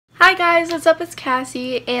Hi guys, what's up? It's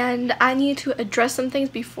Cassie, and I need to address some things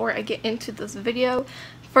before I get into this video.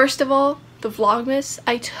 First of all, the Vlogmas,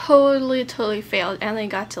 I totally failed. I only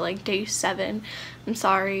got to like day 7. I'm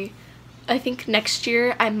sorry. I think next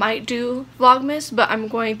year I might do Vlogmas, but I'm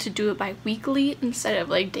going to do it bi-weekly instead of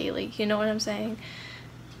like daily, you know what I'm saying?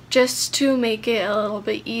 Just to make it a little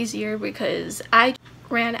bit easier because I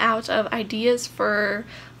ran out of ideas for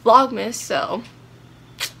Vlogmas, so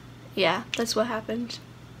yeah, that's what happened.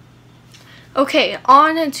 Okay,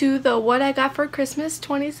 on to the what I got for Christmas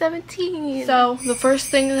 2017. So the first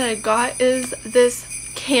thing that I got is this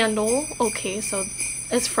candle. Okay, so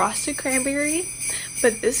it's frosted cranberry,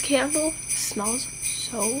 but this candle smells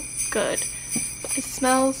so good. It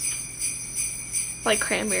smells like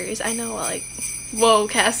cranberries. I know, like, whoa,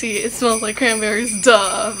 Cassie, it smells like cranberries,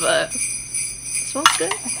 duh, but it smells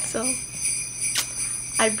good. So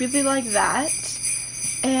I really like that.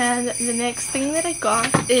 And the next thing that I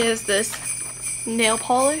got is this nail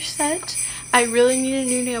polish set. I really needed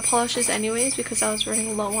new nail polishes anyways because I was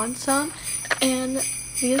running low on some, and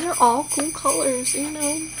these are all cool colors, you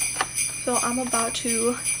know, so I'm about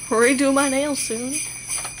to redo my nails soon.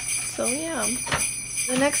 So yeah,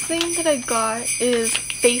 the next thing that I got is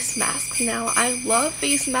face masks. Now I love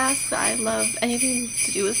face masks, I love anything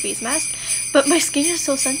to do with face masks, but my skin is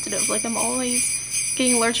so sensitive, like I'm always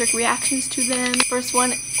getting allergic reactions to them. First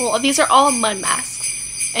one, well, these are all mud masks.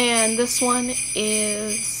 And this one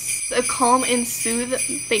is a Calm and Soothe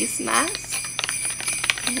face mask.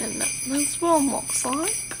 And that's what it looks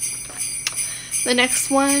like. The next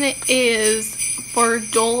one is for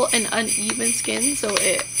dull and uneven skin, so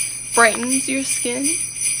it brightens your skin.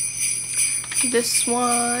 This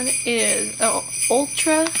one is an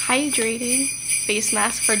ultra hydrating face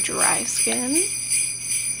mask for dry skin.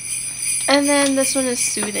 And then this one is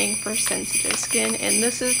soothing for sensitive skin, and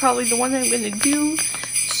this is probably the one that I'm going to do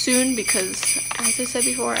soon because, as I said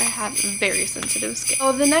before, I have very sensitive skin.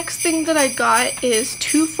 So the next thing that I got is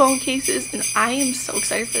 2 phone cases, and I am so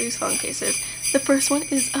excited for these phone cases. The first one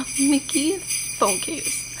is a Mickey phone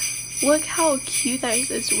case. Look how cute that is.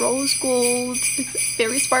 It's rose gold. It's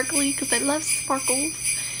very sparkly because I love sparkles.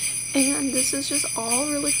 And this is just all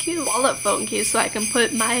really cute. Wallet phone case so I can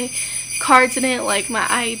put my cards in it, like my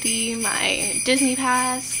ID, my Disney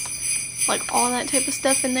pass, like all that type of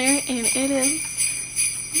stuff in there. And it is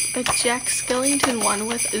a Jack Skellington one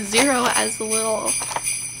with 0 as the little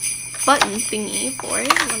button thingy for it.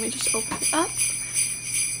 Let me just open it up.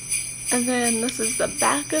 And then this is the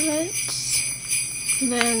back of it.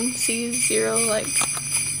 And then see 0 like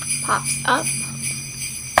pops up.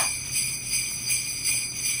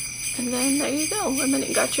 And then there you go. And then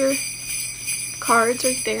you got your cards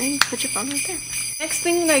right there and put your phone right there. Next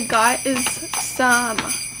thing that I got is some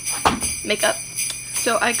makeup.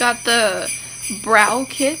 So I got the brow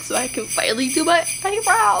kit so I can finally do my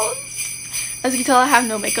eyebrows. As you can tell, I have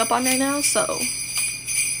no makeup on right now, so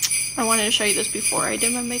I wanted to show you this before I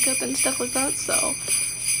did my makeup and stuff like that. So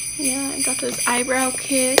yeah, I got this eyebrow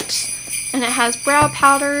kit, and it has brow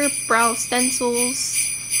powder, brow stencils,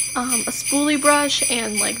 a spoolie brush,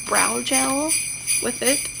 and like brow gel with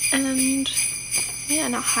it, and yeah,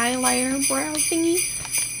 and a highlighter brow thingy.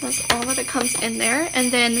 That's all that it comes in there.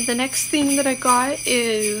 And then the next thing that I got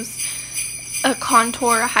is a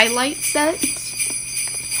contour highlight set.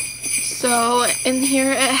 So in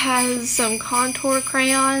here it has some contour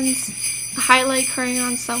crayons, a highlight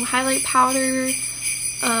crayon, some highlight powder,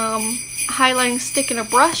 a highlighting stick, and a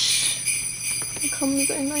brush. It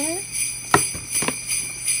comes in there.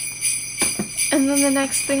 And then the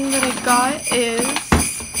next thing that I got is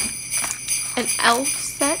an elf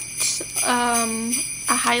set,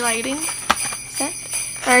 a highlighting set.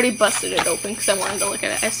 I already busted it open because I wanted to look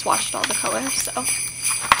at it. I swatched all the colors, so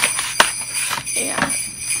yeah.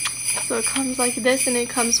 So it comes like this, and it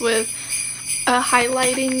comes with a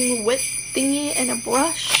highlighting whip thingy and a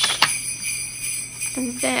brush.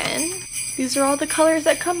 And then these are all the colors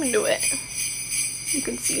that come into it. You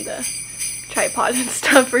can see the tripod and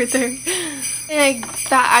stuff right there. And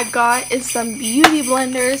that I got is some beauty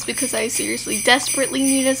blenders because I seriously desperately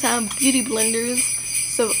needed some beauty blenders.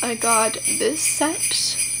 So I got this set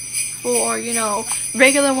for, you know,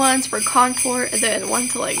 regular ones for contour, and then one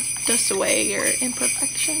to like dust away your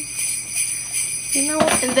imperfections, you know.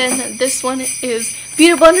 And then this one is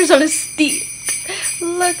beauty blenders on a stick.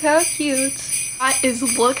 Look how cute. That is,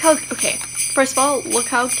 look how, okay, first of all, look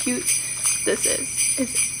how cute this is.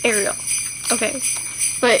 It's Ariel, okay,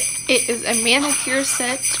 but it is a manicure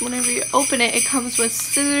set. Whenever you open it, it comes with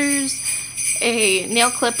scissors, a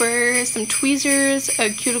nail clipper, some tweezers,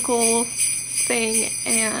 a cuticle thing,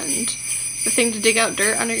 and the thing to dig out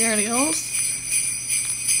dirt under your nails.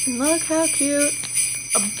 And look how cute.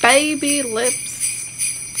 Baby lips.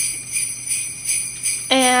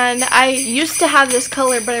 And I used to have this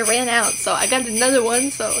color, but I ran out, so I got another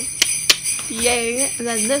one, so yay. And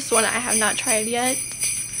then this one I have not tried yet,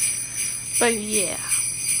 but yeah,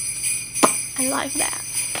 I like that.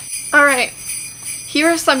 Alright, here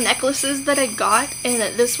are some necklaces that I got, and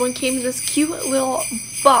this one came in this cute little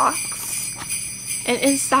box, and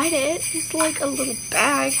inside it is like a little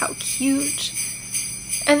bag. How cute.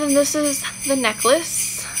 And then this is the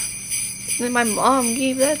necklace. And then my mom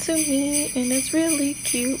gave that to me, and it's really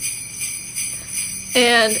cute.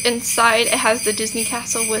 And inside it has the Disney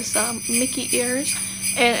castle with some Mickey ears,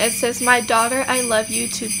 and it says, "My daughter, I love you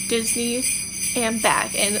to Disney and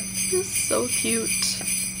back." And it's so cute.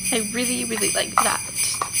 I really, really like that.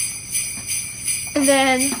 And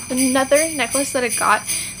then another necklace that I got.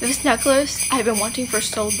 This necklace I've been wanting for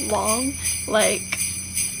so long. Like,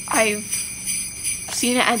 I've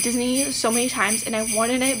seen it at Disney so many times and I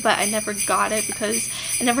wanted it, but I never got it because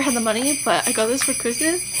I never had the money. But I got this for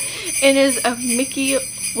Christmas. It is a Mickey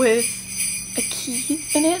with a key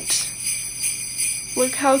in it.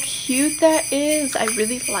 Look how cute that is. I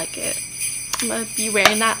really like it. I'm gonna be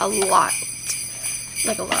wearing that a lot.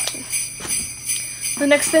 Like a lot. The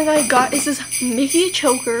next thing I got is this Mickey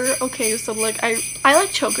choker. Okay, so like I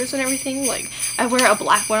like chokers and everything. Like, I wear a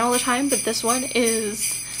black one all the time, but this one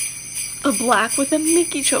is a black with a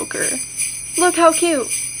Mickey choker. Look how cute.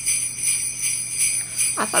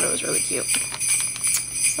 I thought it was really cute.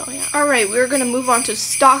 So yeah. Alright, we're gonna move on to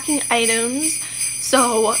stocking items.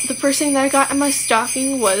 So the first thing that I got in my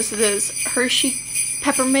stocking was this Hershey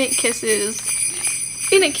Peppermint Kisses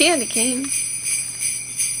in a candy cane.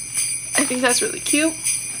 I think that's really cute.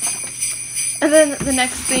 And then the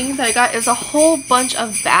next thing that I got is a whole bunch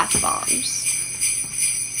of bath bombs.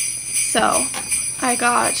 So I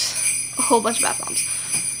got a whole bunch of bath bombs.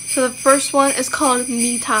 So the first one is called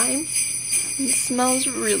Me Time. And it smells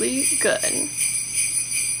really good.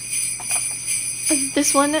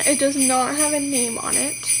 This one, it does not have a name on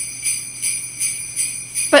it,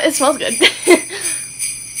 but it smells good.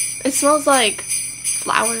 It smells like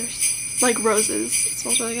flowers, like roses. It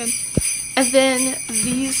smells really good. And then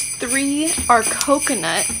these three are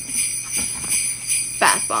coconut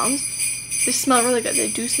bath bombs. They smell really good. They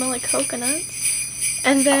do smell like coconuts.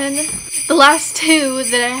 And then the last two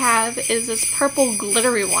that I have is this purple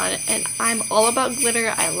glittery one, and I'm all about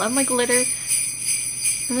glitter. I love my glitter.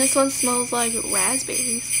 And this one smells like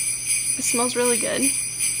raspberries. It smells really good.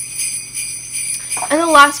 And the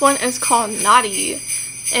last one is called Naughty,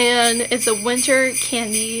 and it's a winter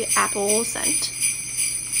candy apple scent.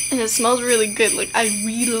 And it smells really good. Like, I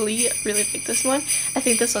really, really like this one. I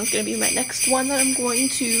think this one's going to be my next one that I'm going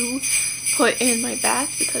to put in my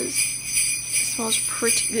bath because it smells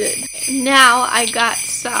pretty good. Now I got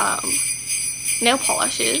some nail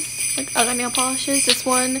polishes, like other nail polishes. This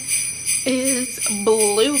one is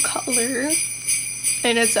blue color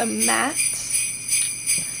and it's a matte.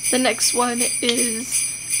 The next one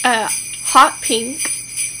is a hot pink,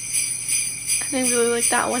 and I really like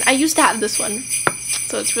that one. I used to have this one,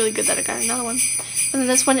 so it's really good that I got another one. And then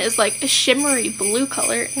this one is like a shimmery blue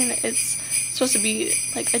color, and it's supposed to be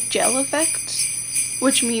like a gel effect,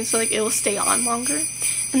 which means like it will stay on longer.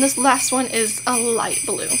 And this last one is a light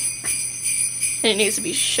blue, and it needs to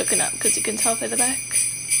be shooken up because you can tell by the back.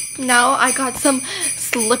 Now I got some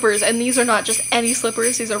slippers, and these are not just any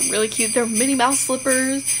slippers. These are really cute. They're Minnie Mouse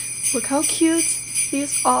slippers. Look how cute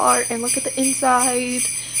these are, and look at the inside.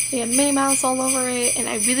 They have Minnie Mouse all over it, and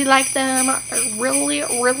I really like them. They're really,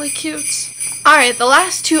 really cute. Alright, the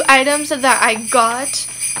last two items that I got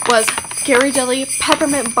was Ghirardelli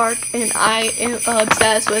Peppermint Bark, and I am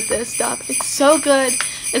obsessed with this stuff. It's so good.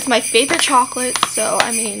 It's my favorite chocolate, so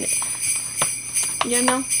I mean, you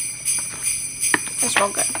know, it's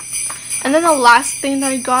real good. And then the last thing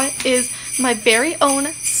that I got is my very own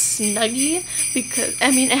Snuggie, because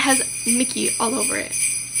I mean it has Mickey all over it.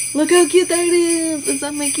 Look how cute that is! It's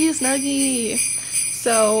a Mickey Snuggie.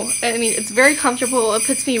 So I mean, it's very comfortable. It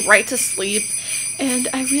puts me right to sleep, and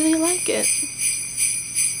I really like it.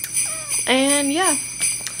 And yeah,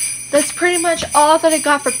 that's pretty much all that I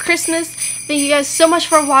got for Christmas. Thank you guys so much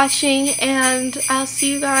for watching, and I'll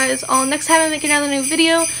see you guys all next time I make another new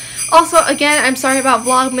video. Also, again, I'm sorry about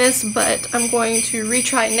Vlogmas, but I'm going to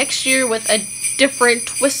retry next year with a different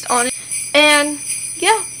twist on it. And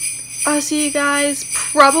yeah, I'll see you guys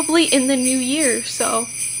probably in the new year. So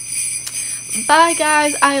bye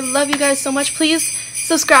guys, I love you guys so much. Please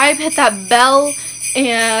subscribe, hit that bell,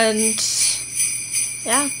 and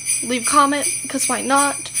yeah, leave a comment, because why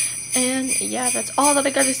not? And yeah, that's all that I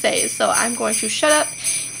gotta say. So I'm going to shut up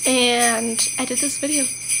and edit this video.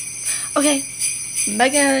 Okay, bye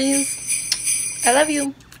guys. I love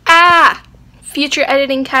you. Future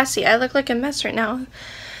editing Cassie. I look like a mess right now.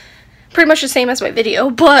 Pretty much the same as my video,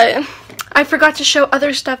 but I forgot to show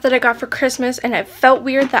other stuff that I got for Christmas, and it felt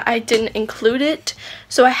weird that I didn't include it,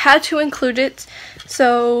 so I had to include it.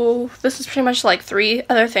 So this is pretty much like 3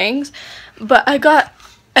 other things, but I got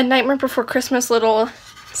a Nightmare Before Christmas little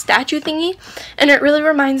statue thingy, and it really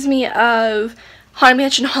reminds me of Haunted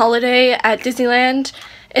Mansion Holiday at Disneyland.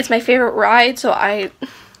 It's my favorite ride, so I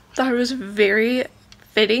thought it was very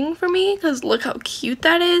fitting for me because look how cute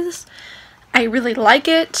that is. I really like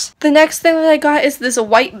it. The next thing that I got is this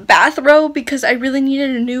white bathrobe because I really needed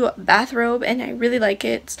a new bathrobe and I really like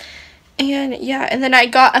it. And yeah, and then I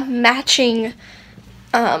got a matching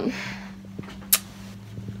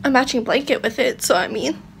blanket with it, so I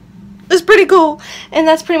mean, it's pretty cool. And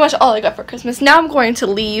that's pretty much all I got for Christmas. Now I'm going to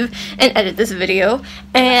leave and edit this video,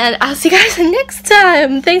 and I'll see you guys next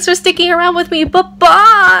time. Thanks for sticking around with me.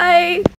 Bye-bye.